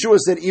 Rabbi Yeshua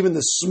said even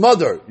the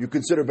smother you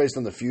consider based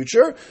on the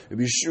future.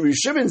 Rabbi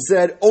Shimon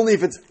said only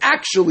if it's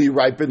actually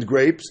ripened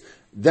grapes,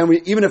 then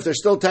even if they're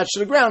still attached to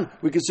the ground,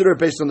 we consider it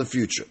based on the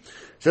future.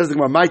 Says the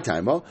Gemara, my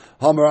time, you don't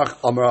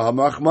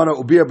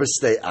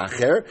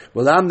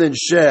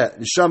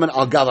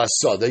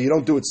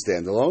do it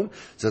standalone.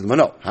 Says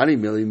no,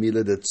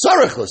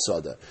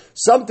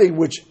 something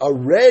which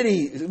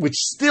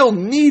still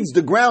needs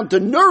the ground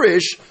to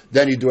nourish,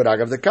 then you do it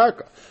agav the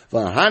karka.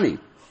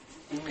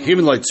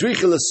 Even like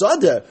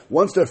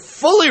once they're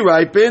fully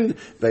ripened,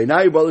 then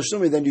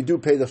you do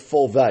pay the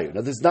full value.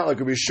 Now this is not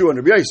like Rabbi Yeshua and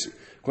Rabbi Yosef.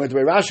 According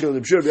to Rashi and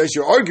Rabbi Yosef,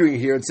 you're arguing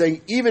here and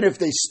saying even if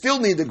they still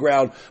need the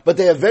ground, but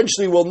they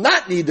eventually will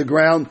not need the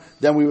ground,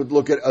 then we would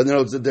look at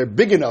that they're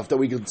big enough that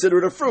we consider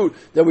it a fruit.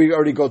 Then we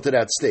already go to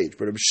that stage.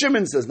 But Rabbi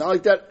Shimon says not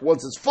like that.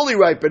 Once it's fully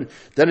ripened,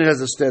 then it has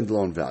a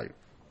standalone value.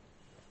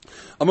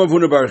 Amar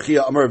Vuna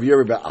Barachia, Amar Rav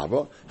Yeri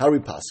Ba'ava. How do we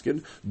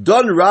paskin?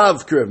 Don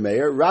Rav K'Rav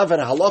Meir. Rav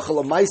and halacha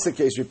l'maisa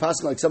case we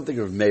paskin like something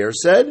Rav Meir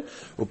said.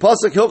 We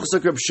paskin hilchos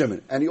Rav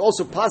Shimon, and he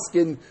also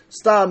paskin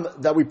stam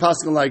that we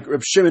paskin like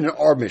Rav Shimon in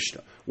our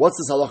Mishnah. What's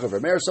this halacha of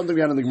Rav Meir? Something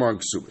we had in the Gemara in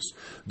Ksubas.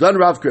 Don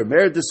Rav K'Rav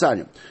Meir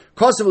Desanyam.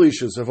 Kosev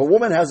Elishus, if a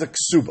woman has a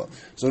ksuba,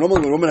 so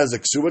normally when a woman has a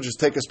ksuba, just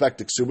take us back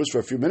to ksubas for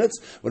a few minutes.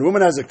 When a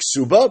woman has a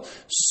ksuba,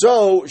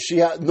 so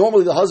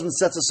normally the husband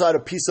sets aside a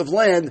piece of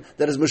land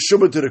that is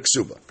meshubah to the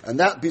ksuba. And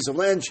that piece of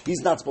land,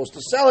 he's not supposed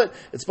to sell it.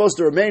 It's supposed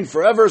to remain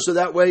forever, so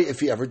that way, if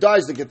he ever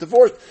dies, they get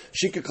divorced,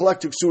 she could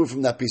collect the ksuba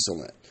from that piece of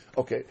land.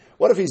 Okay,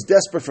 what if he's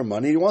desperate for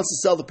money? He wants to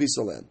sell the piece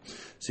of land.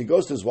 So he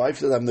goes to his wife,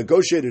 says, I've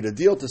negotiated a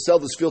deal to sell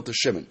this field to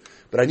Shimon,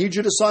 but I need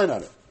you to sign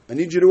on it. I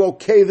need you to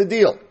okay the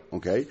deal.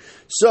 Okay,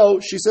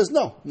 so she says,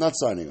 no, I'm not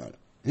signing on it.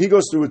 He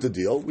goes through with the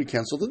deal. We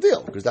cancel the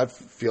deal because that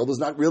field is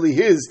not really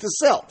his to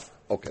sell.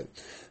 Okay.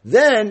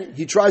 Then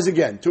he tries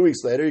again. 2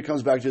 weeks later, he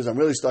comes back and says, I'm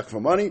really stuck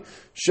for money.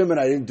 Shimon,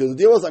 I didn't do the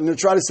deal with. I'm going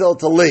to try to sell it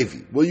to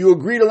Levi. Will you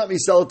agree to let me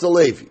sell it to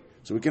Levi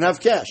so we can have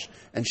cash?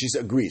 And she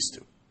agrees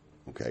to.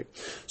 Okay,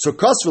 so she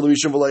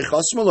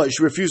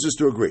refuses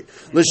to agree.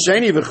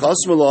 L'sheni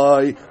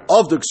v'chasmalai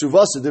of the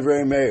ksuvasa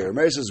divrei Meir.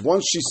 Meir says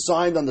once she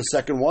signed on the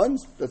second one,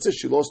 that's it.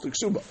 She lost the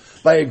ksuba.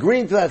 By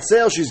agreeing to that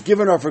sale, she's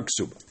given her for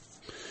ksuba.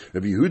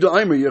 Rabbi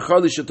Yehuda Aimer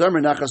yechar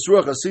l'shatamar nachas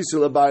ruach asisi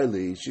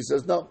l'bayli. She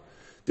says no.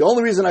 The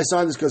only reason I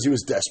signed this because he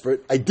was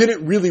desperate. I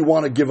didn't really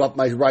want to give up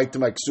my right to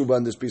my ksuba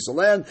on this piece of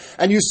land,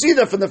 and you see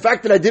that from the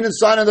fact that I didn't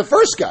sign on the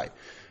first guy.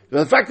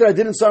 The fact that I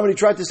didn't sign when he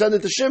tried to sell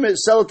it to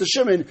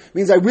Shimon,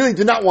 means I really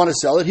did not want to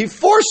sell it. He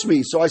forced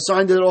me, so I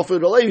signed it off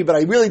with Levi, but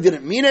I really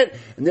didn't mean it,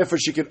 and therefore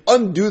she could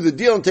undo the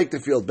deal and take the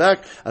field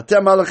back.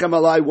 Atem malachem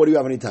alai, what do you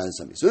have any time to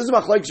send me? So this is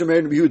Machlekes Meir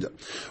and Yehuda.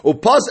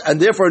 And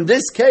therefore in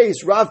this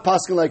case, Rav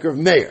paskin like Rav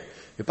Meir.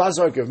 He paskin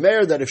like Rav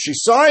Meir that if she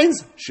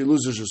signs, she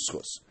loses her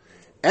schus.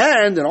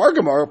 And in our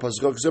Gemara,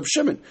 paskin like Rav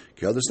Shimon.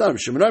 Ki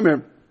understand, Shimon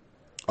Aimer.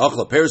 That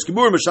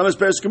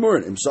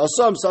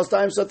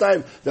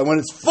when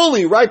it's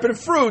fully ripened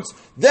fruits,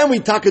 then we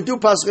takadu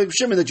pasuk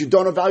Shimon that you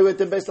don't evaluate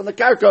them based on the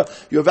karka,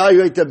 you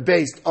evaluate them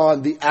based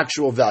on the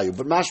actual value.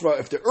 But mashma,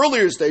 if the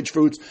earlier stage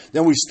fruits,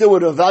 then we still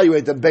would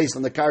evaluate them based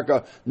on the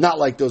karka, not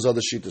like those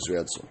other shittas we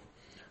had. So,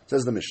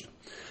 says the Mishnah.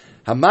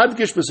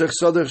 Hamadgish b'sech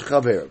soder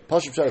chaver.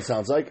 Pashup Pshat, it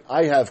sounds like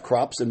I have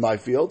crops in my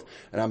field,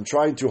 and I'm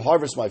trying to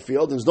harvest my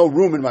field. There's no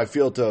room in my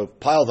field to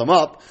pile them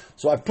up,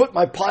 so I put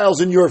my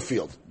piles in your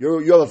field.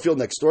 You have a field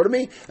next door to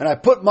me, and I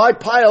put my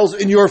piles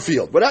in your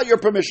field without your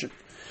permission.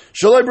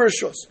 Shalei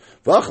b'rishos.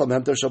 V'achal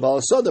memter shabal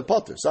soder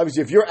potter. So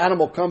obviously, if your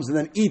animal comes and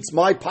then eats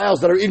my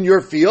piles that are in your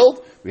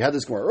field, we had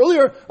this more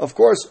earlier. Of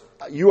course,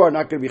 you are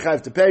not going to be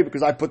chayav to pay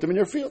because I put them in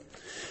your field.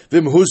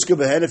 V'mhuska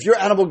behen. If your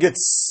animal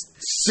gets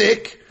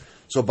sick.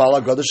 So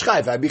Bala Godesh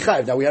Chayv, I'd be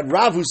Chayv. Now we had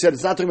Rav who said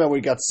it's not talking about when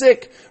he got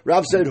sick.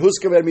 Rav said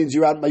Huskaver means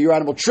your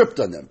animal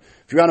tripped on them.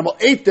 If your animal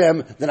ate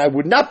them, then I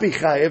would not be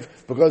Chayv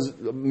because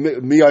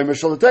Miyai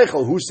Mishal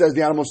Teichel, who says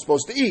the animal is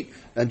supposed to eat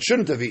and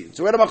shouldn't have eaten.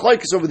 So we had a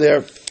machlokes over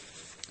there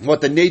what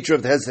the nature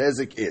of the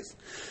Hezek is.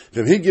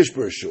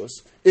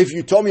 If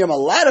you told me I'm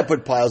allowed to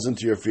put piles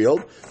into your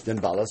field, then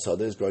Bala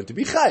Sada is going to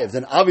be Chayiv.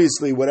 Then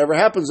obviously whatever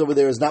happens over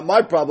there is not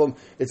my problem.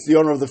 It's the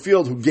owner of the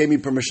field who gave me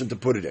permission to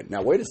put it in.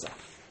 Now wait a second.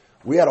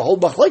 We had a whole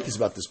machlekes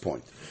about this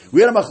point.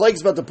 We had a machlekes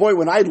about the point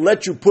when I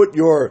let you put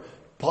your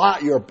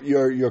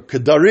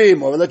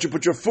kedarim, or let you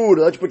put your food,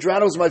 or let you put your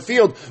animals in my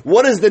field.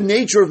 What is the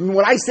nature of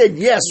when I said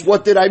yes?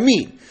 What did I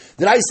mean?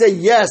 Did I say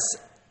yes?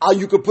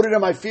 You could put it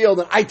in my field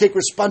and I take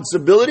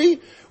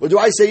responsibility? Or do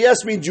I say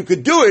yes means you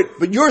could do it,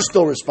 but you're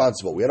still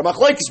responsible? We had a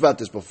machlekes about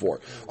this before.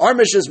 Our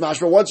mission is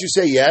mashma. Once you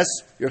say yes,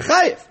 you're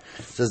chayiv.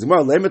 Says the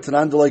Gemara, Rebbe.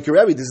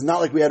 This is not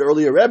like we had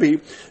earlier.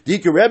 Rebbe,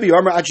 Dika Rebbe,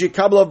 Armor Achi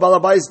Kabbalah of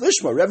Balabais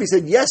Lishma. Rebbe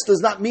said yes does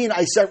not mean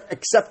I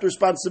accept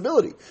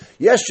responsibility.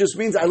 Yes just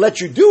means I let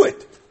you do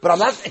it, but I'm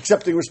not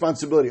accepting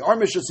responsibility. Our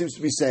mission seems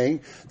to be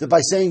saying that by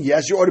saying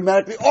yes, you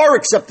automatically are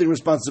accepting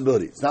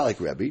responsibility. It's not like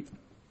Rebbe.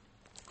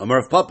 Amar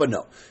of Papa,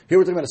 no. Here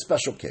we're talking about a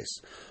special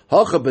case.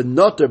 Rashi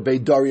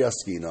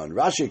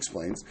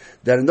explains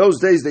that in those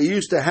days they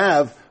used to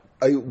have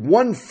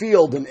one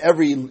field in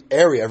every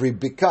area, every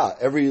bika,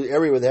 every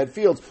area where they had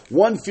fields,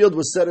 one field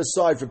was set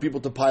aside for people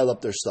to pile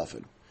up their stuff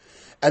in.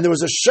 And there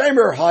was a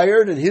shemer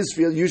hired in his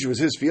field, usually it was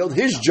his field.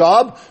 His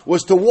job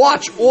was to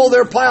watch all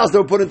their piles that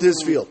were put into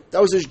his field.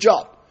 That was his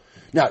job.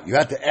 Now, you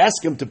had to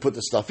ask him to put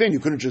the stuff in.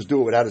 You couldn't just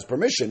do it without his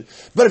permission.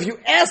 But if you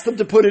asked him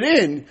to put it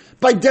in,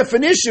 by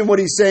definition, what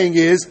he's saying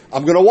is,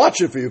 I'm going to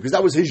watch it for you, because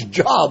that was his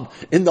job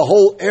in the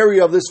whole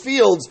area of this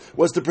fields,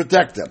 was to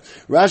protect them.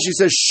 Rashi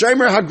says,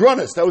 Shemer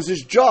Hagronis, that was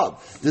his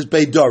job. This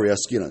Beidari,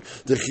 Askinan.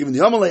 The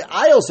Amalei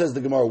Ayel says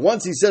the Gemara,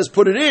 once he says,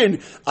 put it in,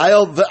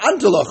 Ayel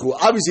ve'antalachu.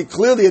 Obviously,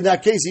 clearly in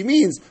that case, he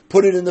means,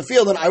 put it in the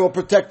field, and I will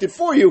protect it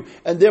for you.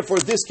 And therefore,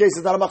 this case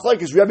is not a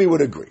machlekes. Rebbe would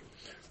agree.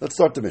 Let's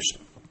start the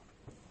Mishnah.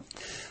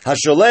 This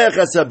is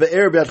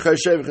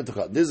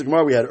a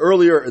Gemara we had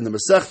earlier in the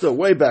Masechta,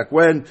 way back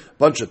when,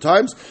 bunch of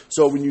times.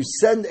 So when you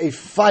send a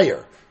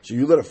fire, so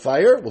you lit a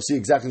fire, we'll see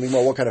exactly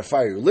what kind of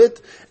fire you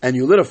lit, and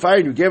you lit a fire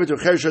and you gave it to a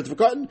Chereshet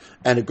V'Katan,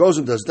 and it goes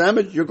and does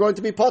damage, you're going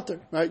to be potter,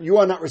 right? You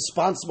are not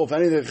responsible for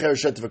anything that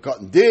Chereshet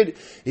V'Katan did.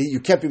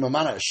 You can't be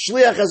Mamana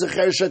Shliach as a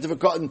Chereshet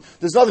V'Katan.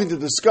 There's nothing to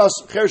discuss.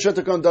 Chereshet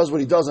V'Katan does what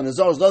he does on his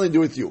own. It has nothing to do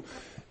with you.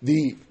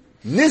 The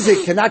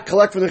Nizik cannot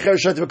collect from the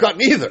Chereshet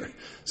V'Katan either.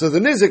 So the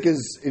nizik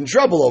is in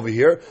trouble over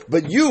here,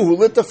 but you who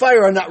lit the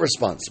fire are not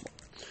responsible.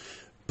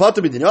 Of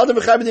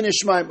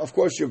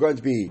course, you're going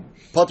to be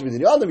Pater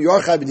b'din Adam. You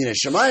are Chai b'din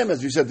Shemayim.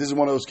 As we said, this is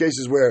one of those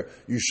cases where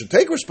you should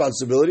take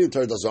responsibility. The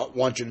Torah doesn't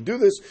want you to do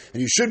this,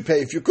 and you should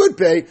pay if you could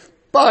pay,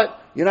 but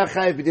you're not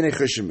Chai b'din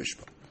Cheshim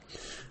Mishpah.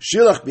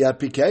 Shilach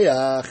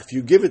b'apikeach. If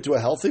you give it to a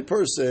healthy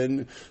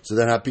person, so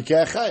then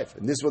apikeach chayiv.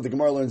 And this is what the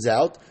Gemara learns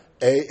out.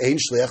 Ein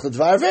shliach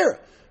l'dvar avera.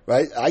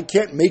 Right? I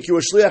can't make you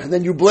a shliach and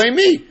then you blame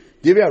me.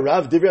 Divya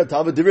Rav, Divya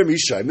Tava, Divya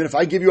Misha. I mean, if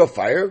I give you a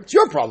fire, it's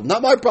your problem,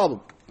 not my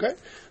problem. Okay?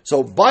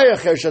 So, by a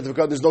cher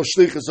shetifakot, there's no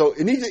shliach. So,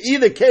 in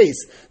either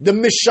case, the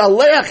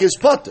mishaleach is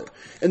potter.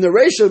 In the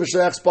Reisha, the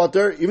mishaleach is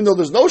potter, even though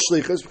there's no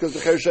shlichus, because the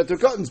cher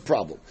shetifakot's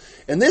problem.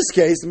 In this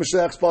case, the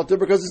mishaleach is potter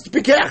because it's the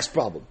pikach's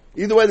problem.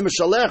 Either way, the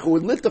mishaleach who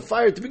lit the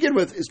fire to begin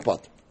with is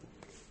potter.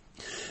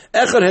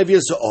 Echad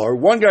hevias or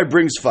one guy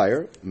brings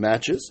fire,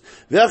 matches.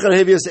 Ve'echad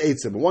hevias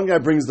eitzim. One guy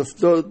brings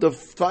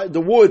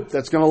the wood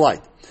that's going to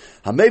light.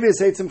 Hamevias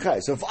eitzim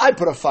chai. So if I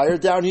put a fire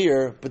down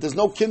here, but there's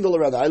no kindle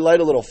around it, I light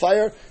a little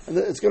fire, and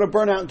it's going to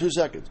burn out in 2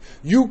 seconds.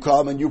 You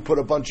come and you put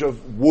a bunch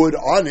of wood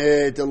on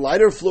it, and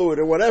lighter fluid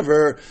or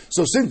whatever.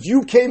 So since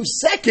you came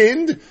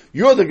second,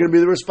 you're going to be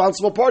the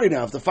responsible party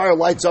now. If the fire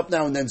lights up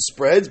now and then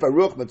spreads by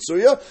Ruach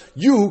Matsuya,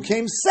 you who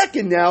came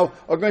second now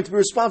are going to be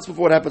responsible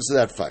for what happens to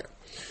that fire.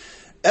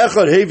 What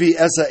about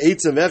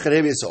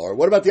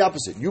the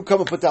opposite? You come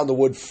and put down the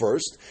wood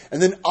first,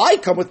 and then I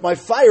come with my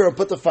fire and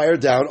put the fire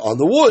down on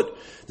the wood.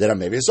 Then I'm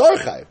maybe a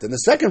sarchayv. Then the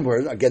second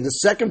person, again, the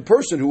second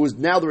person who is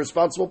now the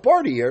responsible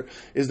party here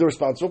is the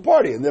responsible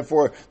party, and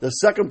therefore the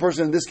second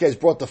person in this case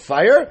brought the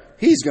fire.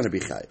 He's going to be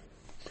chayv.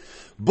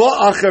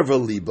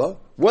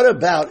 What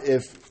about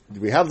if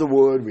we have the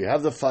wood, we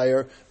have the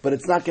fire, but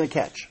it's not going to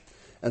catch?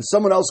 And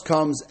someone else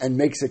comes and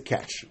makes a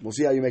catch. We'll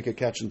see how you make a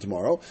catch in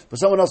tomorrow. But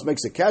someone else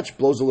makes a catch,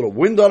 blows a little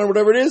wind on it,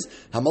 whatever it is.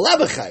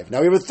 Hamalava chayv. Now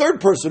we have a third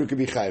person who could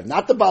be chayv.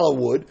 Not the bala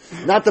wood,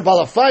 not the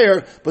bala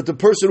fire, but the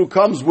person who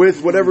comes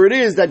with whatever it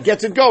is that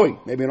gets it going.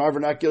 Maybe in our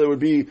vernacular it would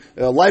be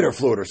a lighter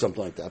fluid or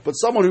something like that. But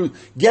someone who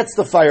gets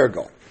the fire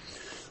going.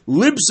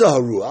 Libsa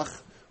haruach.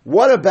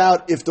 What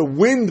about if the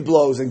wind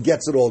blows and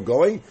gets it all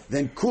going?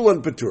 Then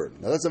kulan patur.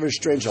 Now that's a very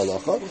strange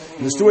halacha. And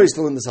there's two ways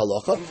to learn this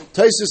halacha.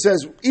 Taisa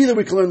says either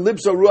we can learn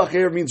libsa ruach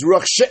here means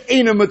ruach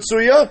she'ena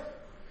matsuya.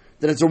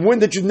 Then it's a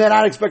wind that you did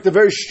not expect, a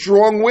very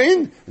strong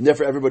wind, and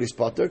therefore everybody's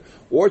patur.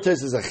 Or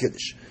Taisa is a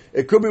chiddush.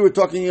 It could be we're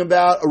talking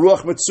about a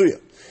ruach matsuya.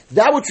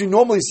 That which we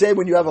normally say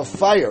when you have a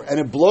fire and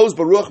it blows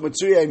baruch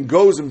matsuya and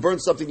goes and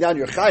burns something down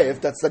your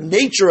chayef, that's the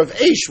nature of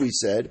Eish, we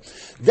said.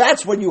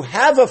 That's when you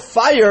have a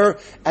fire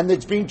and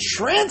it's being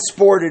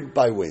transported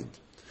by wind.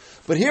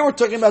 But here we're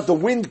talking about the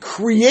wind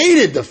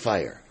created the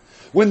fire.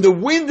 When the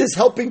wind is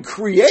helping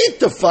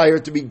create the fire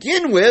to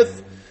begin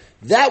with,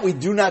 that we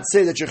do not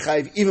say that you're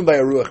chayiv even by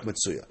a ruach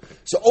matsuya.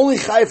 So only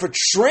chayiv for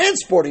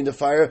transporting the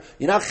fire,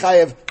 you're not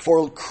chayiv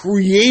for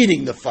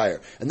creating the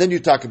fire. And then you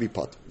talk be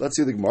pot. Let's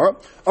see the Gemara.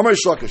 Amar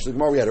Shlakish, the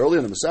Gemara we had earlier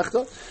in the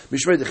Masechta.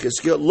 Mishrei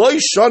Dechizkiah, lo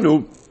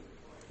yishanu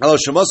al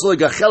shemasal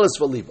gacheles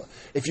v'liba.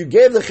 If you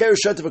gave the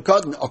cheresh shetif a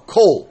cotton, a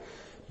coal,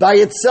 by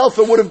itself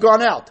it would have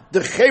gone out.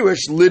 The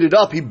cheresh lit it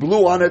up, he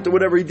blew on it, or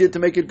whatever he did to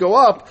make it go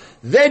up,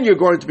 then you're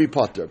going to be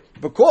potter.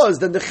 Because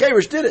then the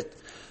cheresh did it.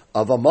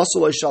 Of a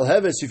muscle shall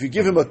have it. If you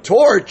give him a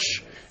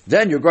torch,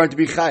 then you're going to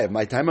be chayav.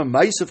 My time a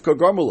ma'isef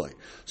kagarmulay.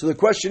 So the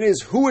question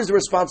is, who is the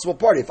responsible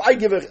party? If I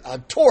give a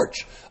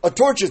torch is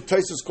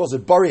Taisus calls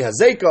it bari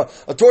hazeka.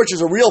 A torch is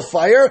a real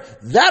fire.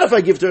 That if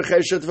I give to a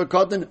chereshet of a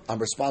cotton, I'm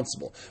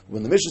responsible.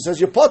 When the Mishnah says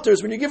you're potter,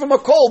 is when you give him a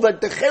coal that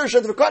the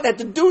chereshet of a cotton had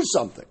to do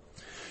something.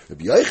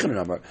 Even if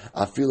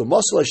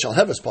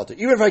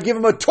I give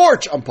him a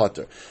torch, I'm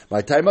potter.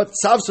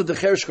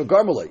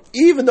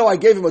 Even though I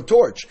gave him a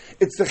torch,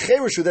 it's the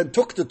cheresh who then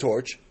took the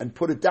torch and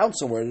put it down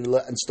somewhere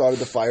and started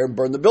the fire and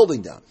burned the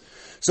building down.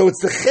 So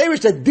it's the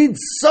cheresh that did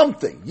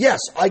something. Yes,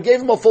 I gave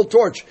him a full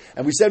torch,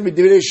 and we said,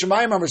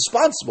 I'm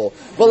responsible.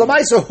 But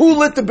Lamaisa, who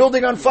lit the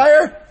building on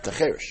fire? The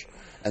cheresh.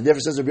 And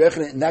therefore says Rabbi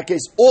Yochanan, in that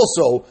case,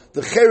 also,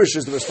 the cheresh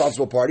is the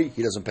responsible party.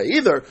 He doesn't pay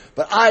either.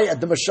 But I, at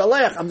the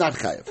Mashalech, I'm not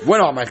chayev.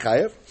 When am I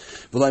chayev?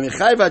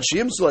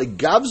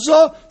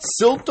 Gavza,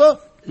 Silta,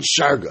 and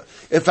Sharga.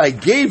 If I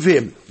gave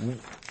him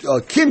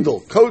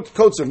kindle,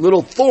 coats of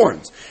little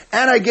thorns,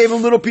 and I gave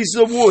him little pieces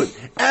of wood,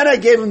 and I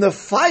gave him the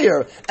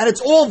fire, and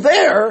it's all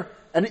there,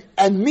 and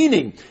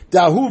meaning,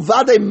 dahu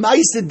vade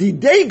maise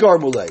didei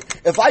garmule.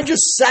 If I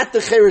just sat the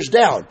cheresh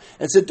down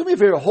and said, do me a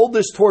favor, hold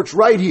this torch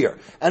right here,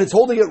 and it's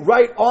holding it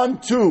right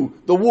onto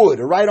the wood,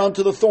 or right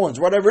onto the thorns,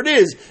 whatever it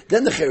is,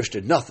 then the cheresh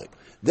did nothing.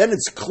 Then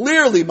it's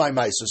clearly my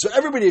maisa. So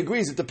everybody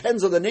agrees it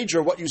depends on the nature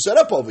of what you set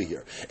up over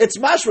here. It's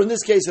mashra in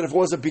this case, and if it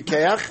was a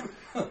pikeach,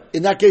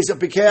 in that case a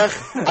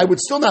pikeach, I would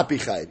still not be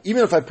chayiv,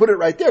 even if I put it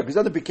right there, because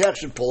then the pikeach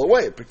should pull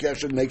away. The pikeach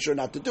should make sure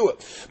not to do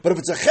it. But if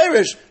it's a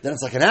cheresh, then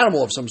it's like an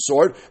animal of some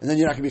sort, and then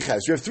you're not going to be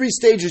chayiv. So you have three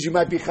stages you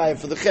might be chayiv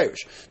for the cheresh.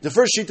 The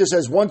first shita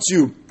says once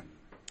you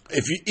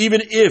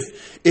Even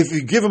if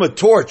you give him a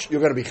torch,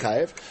 you're going to be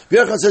chayiv.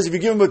 Yochanan says if you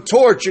give him a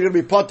torch, you're going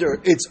to be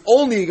potter. It's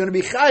only going to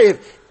be chayiv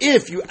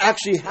if you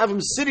actually have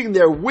him sitting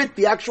there with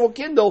the actual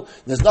kindle.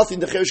 There's nothing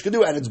the cheresh can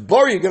do, and it's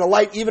bar you're going to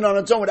light even on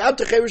its own without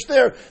the cheresh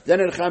there. Then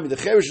in the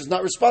cheresh is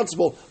not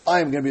responsible. I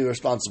am going to be the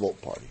responsible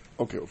party.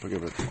 Okay, we'll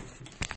forgive it.